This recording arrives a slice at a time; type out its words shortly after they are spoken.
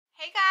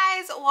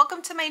guys,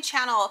 welcome to my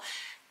channel.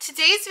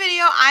 Today's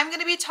video I'm going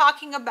to be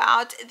talking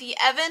about the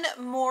Evan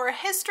Moor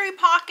History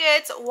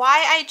Pockets,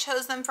 why I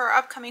chose them for our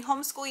upcoming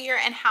homeschool year,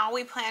 and how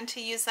we plan to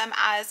use them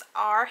as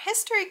our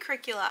history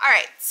curriculum.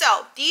 Alright,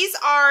 so these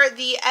are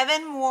the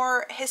Evan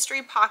Moor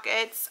History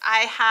Pockets. I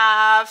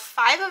have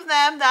 5 of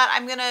them that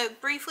I'm going to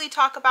briefly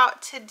talk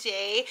about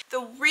today.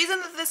 The reason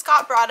that this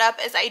got brought up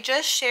is I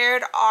just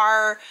shared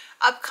our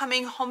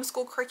upcoming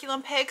homeschool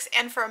curriculum picks,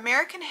 and for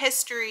American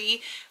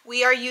history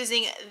we are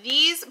using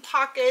these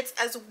pockets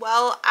as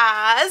well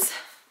as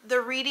the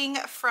reading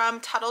from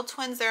Tuttle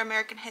Twins, their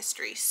American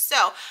history.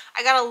 So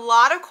I got a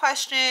lot of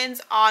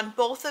questions on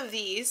both of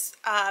these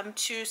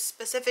to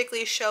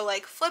specifically show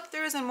like flip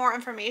throughs and more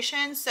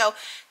information. So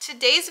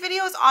today's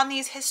video is on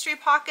these history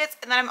pockets,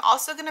 and then I'm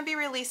also going to be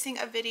releasing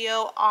a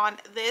video on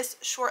this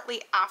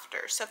shortly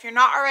after. So if you're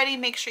not already,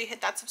 make sure you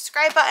hit that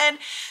subscribe button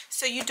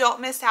so you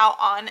don't miss out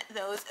on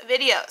those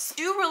videos. I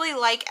do really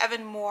like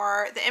Evan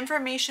Moor. The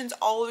information's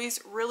always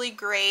really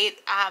great.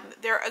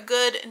 They're a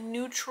good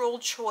neutral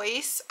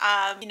choice.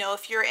 You know,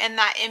 if you're in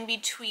that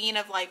in-between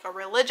of like a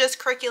religious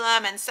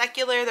curriculum and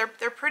secular,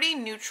 they're pretty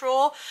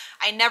neutral.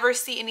 I never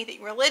see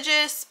anything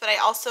religious, but I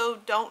also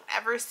don't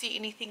ever see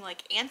anything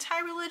like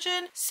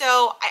anti-religion.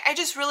 So I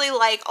just really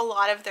like a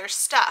lot of their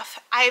stuff.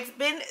 I've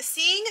been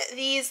seeing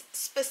these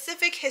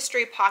specific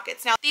history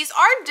pockets. Now, these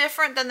are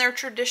different than their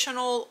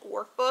traditional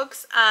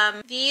workbooks.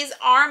 These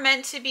are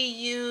meant to be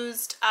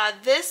used,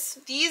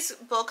 these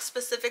books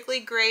specifically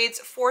grades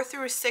 4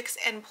 through 6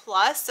 and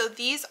plus. So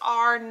these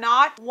are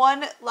not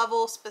one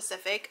level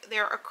specific,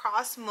 they're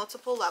across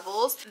multiple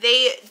levels.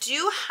 They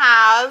do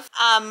have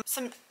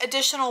some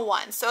additional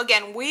ones. So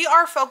again, we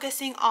are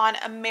focusing on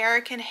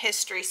American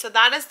history. So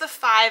that is the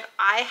 5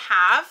 I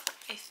have.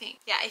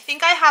 I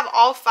think I have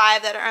all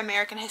 5 that are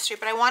American history,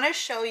 but I want to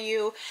show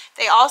you.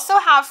 They also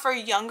have for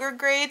younger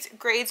grades,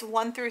 grades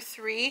 1 through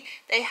 3,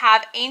 they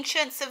have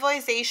ancient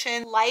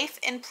civilization, life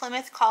in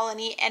Plymouth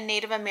Colony, and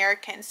Native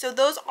American. So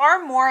those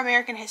are more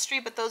American history,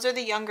 but those are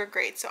the younger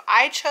grades. So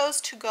I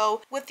chose to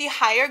go with the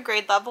higher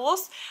grade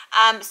levels.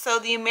 So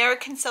the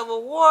American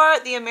Civil War,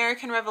 the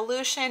American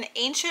Revolution,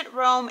 ancient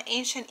Rome,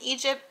 ancient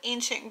Egypt,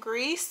 ancient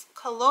Greece,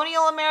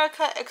 colonial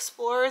America,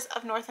 explorers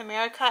of North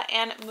America,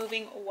 and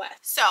moving west.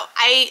 So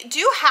I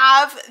do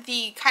have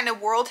the kind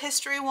of world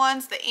history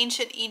ones, the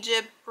ancient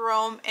Egypt,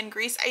 Rome, and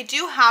Greece. I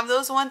do have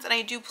those ones, and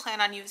I do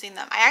plan on using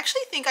them. I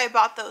actually think I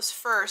bought those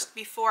first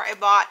before I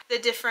bought the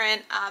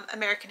different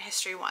American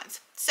history ones.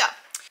 So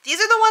these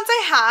are the ones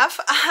I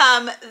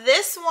have.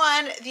 This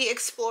one, the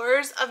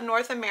Explorers of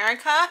North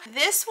America,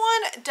 this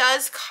one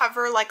does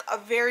cover like a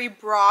very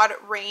broad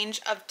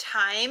range of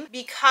time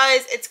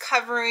because it's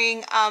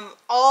covering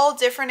all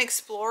different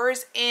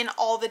explorers in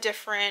all the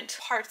different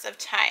parts of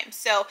time.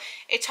 So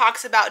it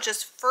talks about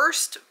just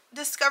first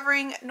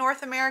discovering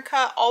North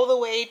America all the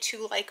way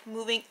to like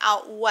moving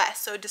out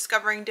west, so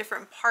discovering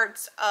different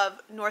parts of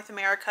North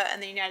America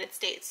and the United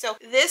States. So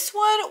this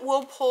one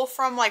will pull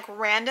from like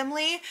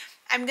randomly.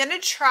 I'm gonna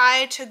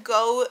try to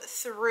go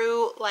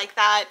through like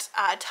that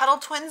Tuttle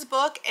Twins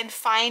book and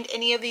find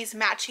any of these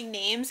matching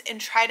names and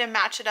try to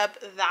match it up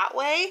that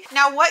way.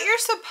 Now what you're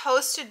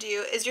supposed to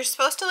do is you're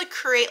supposed to like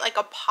create like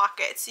a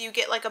pocket. So you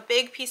get like a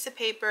big piece of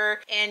paper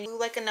and glue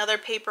like another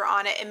paper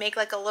on it and make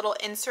like a little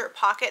insert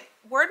pocket.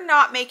 We're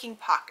not making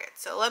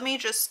pockets, so let me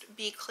just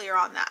be clear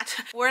on that.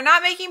 We're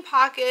not making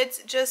pockets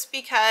just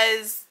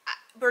because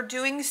we're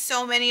doing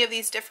so many of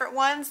these different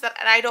ones that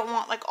I don't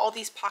want like all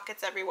these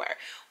pockets everywhere.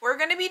 We're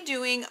going to be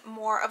doing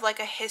more of like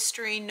a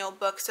history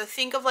notebook, so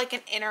think of like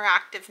an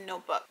interactive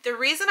notebook. The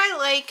reason I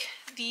like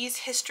these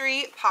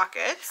history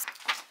pockets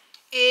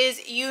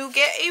is you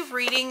get a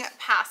reading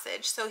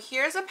passage. So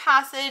here's a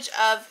passage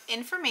of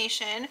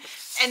information,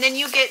 and then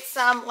you get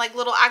some like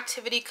little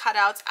activity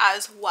cutouts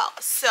as well.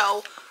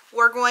 So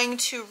we're going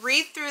to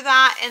read through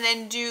that and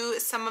then do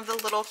some of the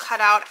little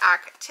cutout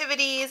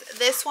activities.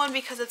 This one,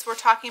 because we're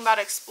talking about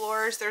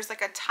explorers, there's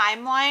like a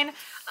timeline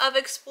of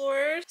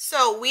explorers.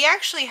 So we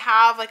actually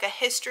have like a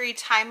history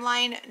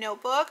timeline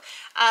notebook.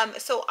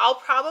 So I'll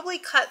probably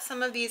cut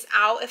some of these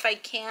out if I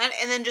can,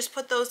 and then just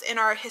put those in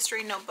our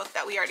history notebook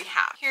that we already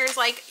have. Here's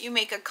like, you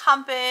make a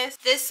compass.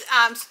 This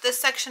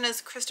section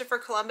is Christopher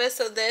Columbus.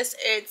 So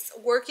it's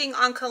working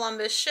on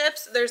Columbus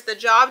ships. There's the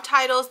job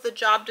titles, the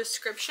job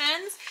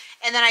descriptions,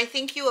 and then I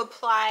think you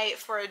apply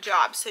for a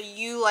job. So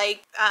you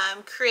like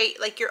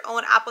create like your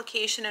own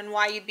application and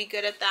why you'd be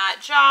good at that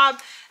job.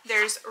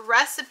 There's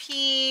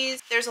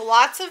recipes. There's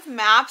lots of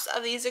maps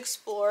of these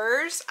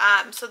explorers.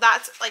 So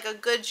that's like a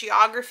good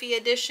geography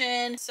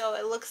edition. So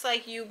it looks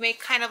like you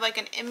make kind of like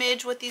an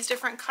image with these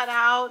different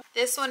cutouts.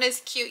 This one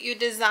is cute. You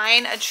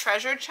design a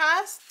treasure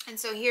chest. And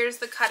so here's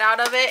the cutout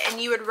of it, and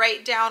you would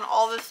write down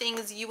all the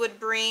things you would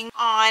bring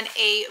on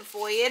a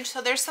voyage.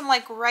 So there's some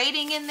like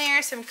writing in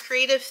there, some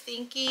creative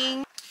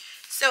thinking.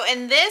 So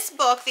in this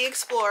book, The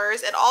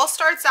Explorers, it all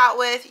starts out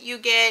with, you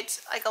get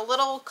like a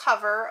little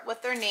cover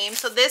with their name.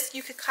 So this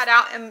you could cut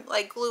out and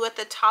like glue at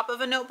the top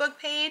of a notebook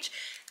page.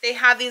 They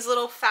have these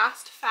little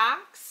fast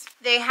facts.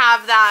 They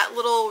have that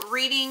little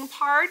reading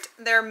part,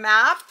 their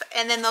map,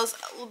 and then those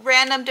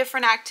random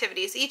different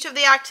activities. Each of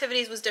the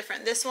activities was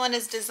different. This one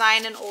is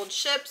design an old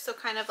ship, so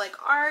kind of like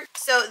art.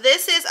 So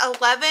this is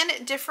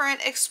 11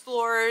 different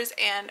explorers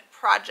and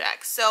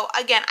projects. So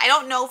again, I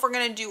don't know if we're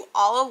going to do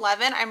all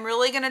 11. I'm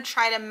really going to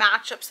try to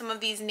match up some of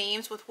these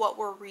names with what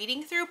we're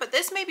reading through, but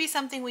this may be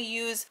something we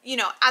use, you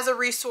know, as a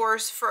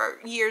resource for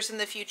years in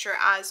the future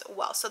as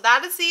well. So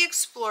that is the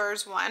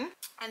explorers one,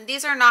 and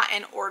these are not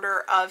in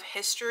order of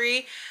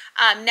history.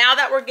 Now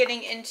that we're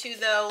getting into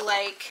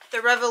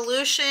the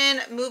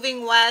Revolution,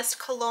 moving west,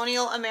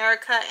 colonial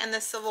America, and the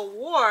Civil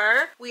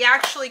War, we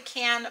actually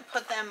can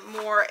put them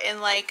more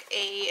in like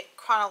a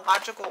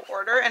chronological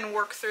order and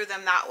work through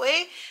them that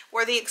way,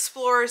 where the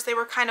explorers, they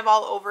were kind of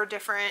all over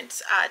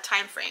different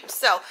time frames.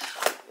 So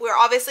we're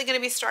obviously going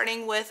to be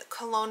starting with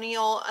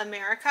colonial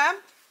America.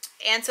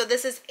 And so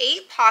this is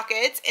 8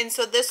 pockets, and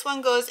so this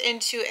one goes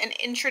into an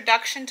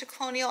introduction to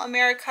colonial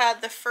America,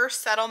 the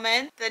first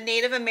settlement, the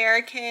Native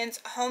Americans,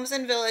 homes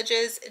and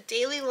villages,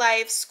 daily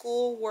life,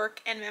 school,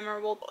 work, and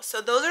memorable.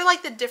 So those are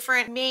like the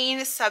different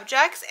main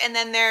subjects, and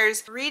then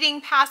there's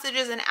reading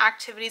passages and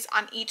activities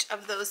on each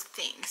of those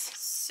things.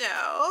 So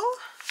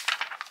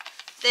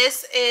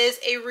this is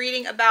a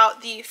reading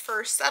about the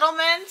first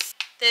settlements.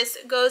 This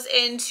goes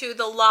into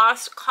the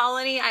lost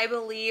colony, I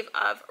believe,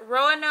 of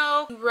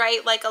Roanoke. You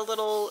write like a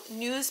little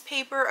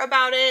newspaper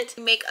about it.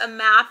 You make a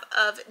map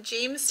of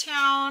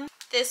Jamestown.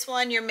 This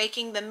one, you're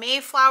making the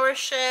Mayflower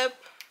ship.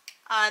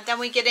 Then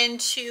we get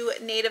into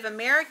Native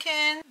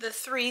American, the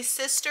Three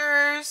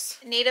Sisters,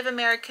 Native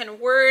American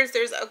words.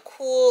 There's a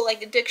cool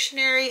like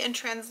dictionary and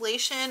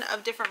translation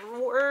of different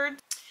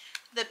words.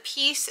 The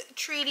Peace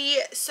Treaty.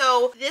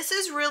 So this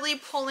is really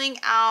pulling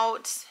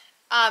out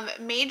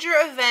major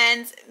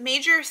events,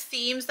 major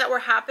themes that were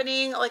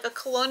happening, like a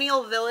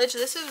colonial village.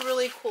 This is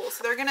really cool.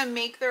 So they're gonna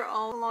make their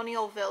own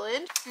colonial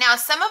village. Now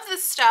some of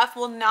this stuff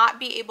will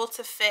not be able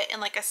to fit in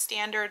like a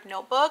standard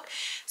notebook.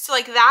 So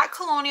like that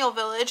colonial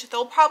village,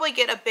 they'll probably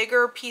get a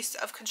bigger piece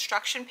of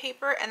construction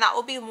paper, and that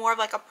will be more of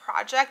like a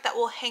project that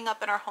will hang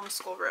up in our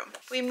homeschool room.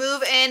 We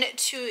move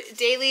into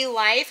daily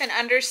life and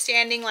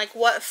understanding like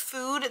what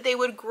food they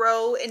would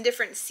grow in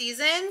different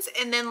seasons,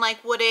 and then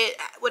like would it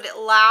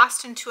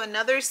last into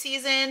another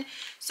season.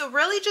 So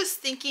really just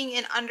thinking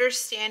and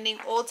understanding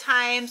old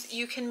times.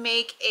 You can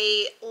make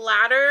a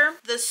ladder,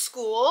 the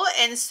school,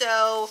 and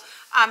so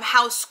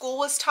how school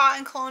was taught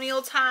in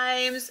colonial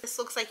times. This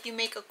looks like you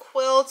make a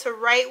quill to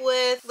write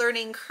with,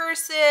 learning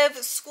cursive,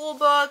 school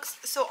books.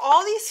 So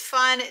all these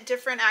fun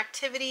different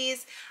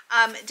activities,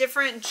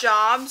 different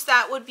jobs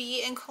that would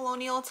be in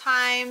colonial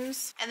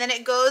times. And then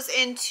it goes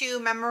into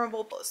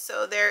memorable books.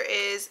 So there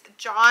is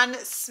John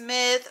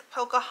Smith,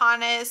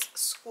 Pocahontas,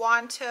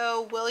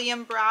 Squanto,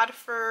 William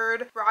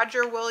Bradford,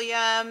 Roger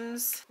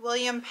Williams,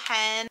 William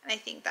Penn, and I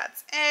think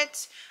that's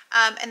it.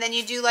 And then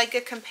you do like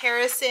a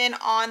comparison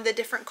on the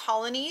different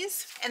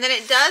colonies. And then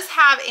it does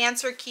have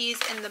answer keys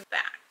in the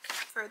back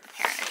for the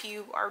parent if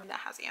you are that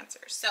has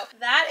answers. So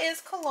that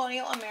is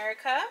colonial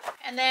America.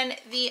 And then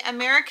the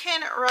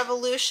American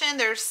Revolution,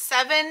 there's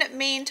 7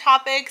 main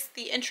topics: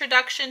 the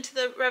introduction to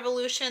the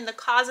revolution, the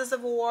causes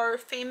of war,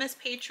 famous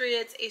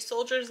patriots, a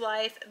soldier's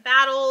life,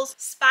 battles,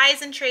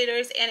 spies and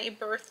traitors, and a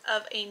birth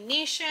of a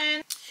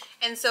nation.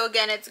 And so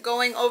again, it's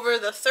going over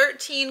the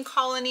 13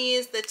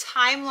 colonies, the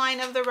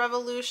timeline of the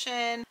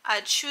revolution,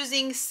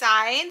 choosing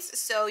sides.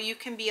 So you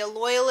can be a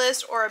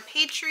loyalist or a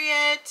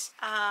patriot.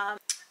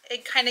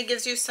 It kind of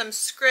gives you some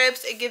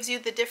scripts. It gives you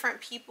the different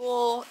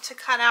people to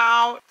cut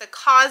out. The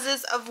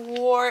causes of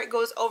war, it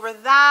goes over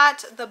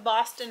that. The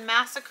Boston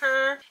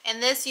Massacre.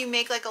 And this you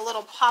make like a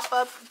little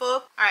pop-up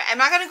book. All right, I'm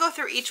not going to go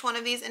through each one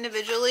of these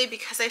individually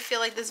because I feel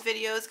like this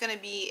video is going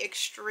to be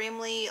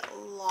extremely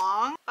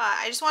long. But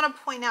I just want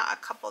to point out a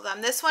couple of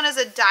them. This one is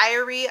a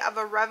diary of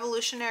a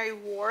Revolutionary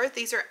War.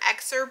 These are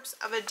excerpts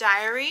of a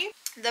diary.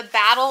 The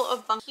Battle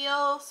of Bunker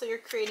Hill, so you're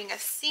creating a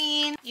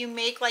scene. You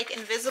make like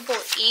invisible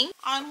ink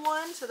on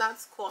one, so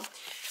that's cool.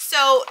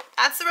 So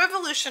that's the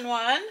Revolution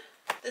one.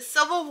 The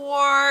Civil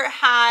War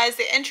has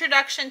the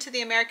introduction to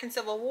the American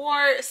Civil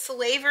War,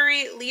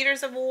 slavery,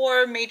 leaders of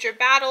war, major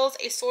battles,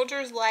 a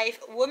soldier's life,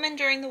 women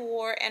during the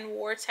war, and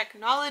war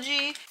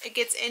technology. It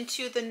gets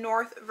into the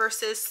North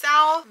versus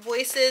South,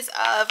 voices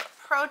of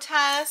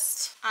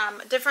protest,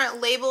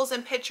 different labels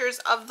and pictures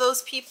of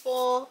those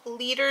people,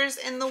 leaders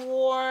in the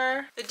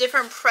war, the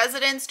different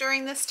presidents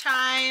during this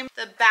time,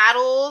 the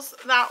battles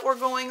that were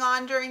going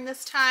on during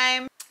this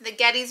time, the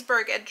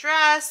Gettysburg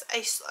Address,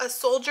 a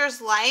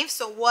soldier's life,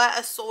 so what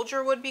a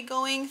soldier would be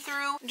going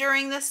through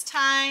during this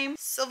time,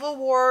 Civil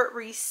War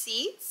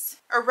receipts,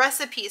 or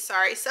recipes,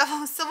 sorry,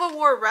 Civil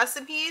War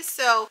recipes,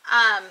 so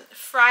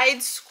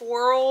fried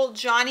squirrel,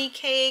 Johnny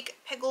cake,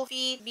 pickle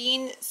feet,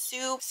 bean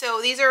soup.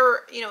 So these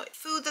are, you know,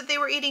 food that they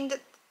were eating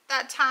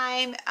that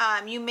time.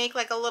 You make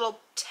like a little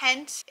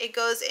tent. It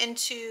goes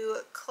into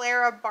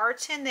Clara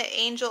Barton, the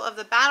Angel of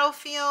the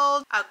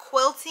Battlefield,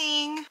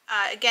 quilting,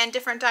 again,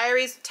 different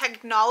diaries,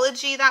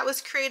 technology that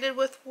was created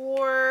with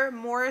war,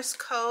 Morse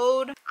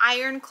code,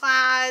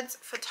 ironclads,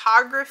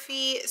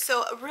 photography.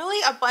 So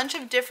really a bunch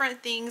of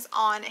different things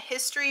on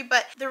history,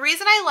 but the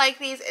reason I like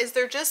these is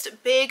they're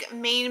just big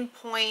main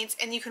points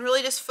and you can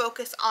really just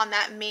focus on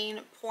that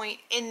main point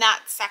in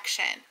that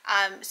section.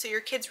 So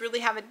your kids really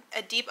have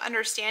a deep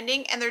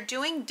understanding and they're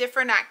doing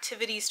different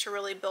activities to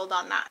really build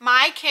on that.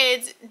 My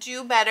kids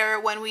do better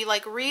when we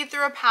like read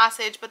through a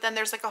passage, but then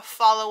there's like a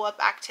follow-up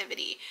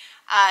activity.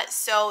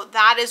 So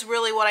that is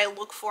really what I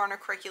look for in a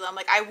curriculum.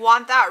 Like I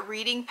want that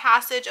reading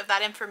passage of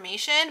that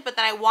information, but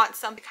then I want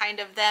some kind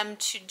of them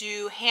to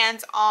do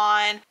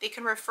hands-on. They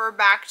can refer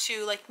back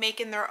to like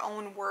making their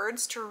own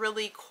words to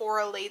really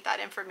correlate that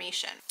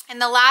information.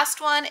 And the last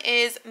one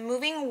is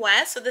moving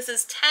west. So this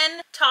is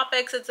 10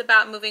 topics. It's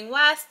about moving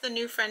west, the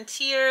new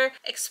frontier,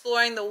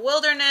 exploring the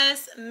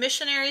wilderness,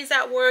 missionaries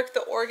at work,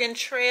 the Oregon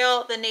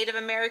Trail, the Native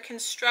American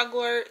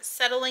struggler,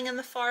 settling in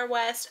the far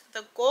west,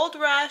 the gold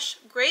rush,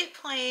 Great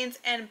Plains,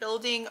 and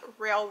building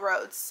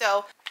railroads.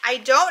 So I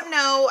don't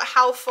know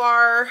how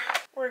far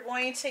we're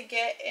going to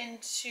get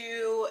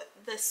into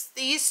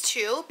these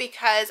two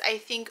because I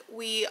think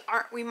we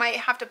might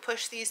have to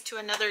push these to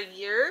another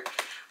year.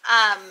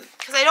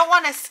 Because I don't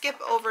want to skip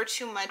over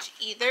too much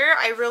either.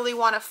 I really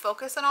want to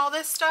focus on all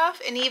this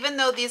stuff, and even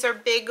though these are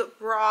big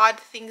broad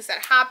things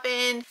that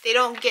happen, they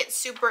don't get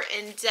super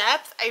in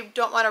depth. I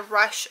don't want to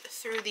rush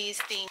through these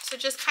things. So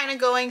just kind of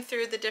going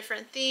through the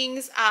different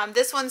things.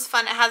 This one's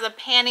fun. It has a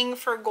panning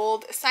for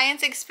gold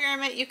science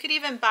experiment. You could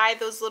even buy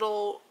those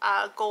little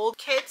gold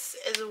kits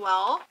as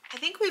well. I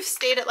think we've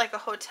stayed at like a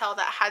hotel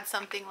that had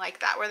something like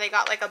that where they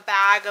got like a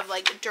bag of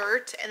like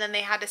dirt and then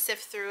they had to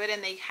sift through it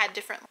and they had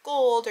different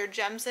gold or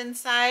gems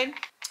inside.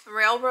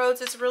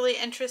 Railroads is really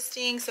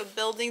interesting, so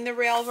building the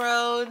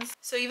railroads.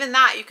 So even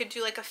that, you could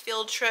do like a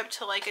field trip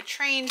to like a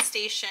train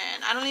station.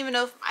 I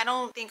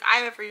don't think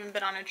I've ever even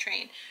been on a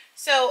train.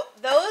 So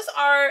those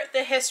are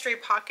the history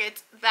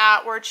pockets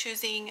that we're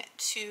choosing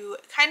to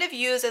kind of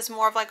use as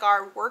more of like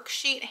our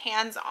worksheet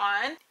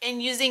hands-on,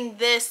 and using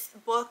this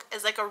book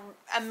as like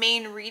a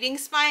main reading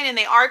spine. And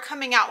they are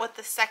coming out with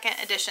the second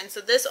edition.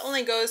 So this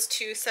only goes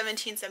to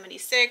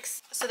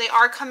 1776. So they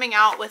are coming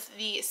out with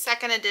the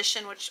second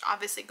edition, which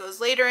obviously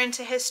goes later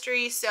into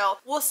history. So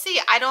we'll see.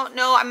 I don't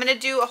know. I'm going to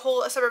do a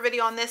whole separate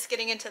video on this,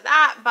 getting into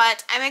that,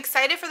 but I'm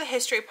excited for the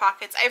history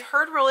pockets. I've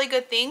heard really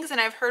good things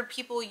and I've heard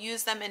people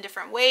use them in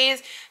different ways.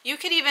 You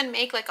could even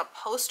make like a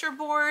poster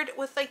board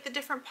with like the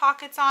different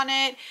pockets on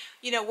it.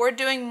 You know, we're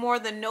doing more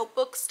the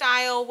notebook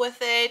style with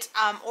it,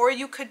 or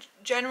you could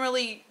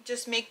generally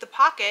just make the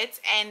pockets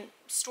and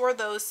store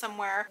those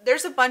somewhere.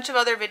 There's a bunch of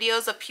other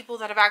videos of people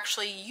that have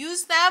actually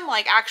used them,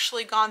 like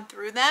actually gone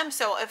through them.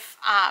 So if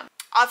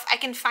I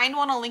can find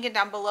one, I'll link it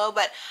down below.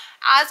 But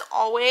as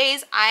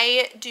always,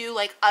 I do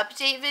like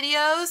update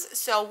videos.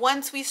 So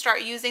once we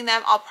start using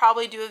them, I'll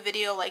probably do a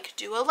video like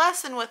do a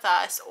lesson with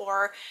us,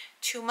 or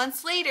 2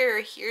 months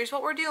later, here's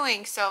what we're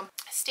doing. So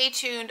stay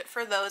tuned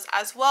for those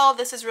as well.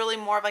 This is really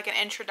more of like an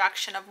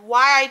introduction of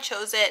why I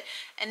chose it,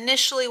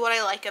 initially what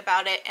I like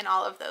about it, and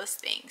all of those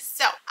things.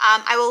 So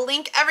I will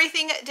link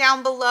everything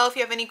down below. If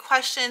you have any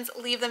questions,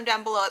 leave them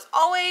down below as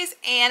always.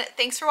 And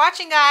thanks for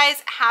watching,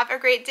 guys. Have a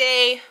great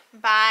day.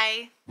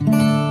 Bye.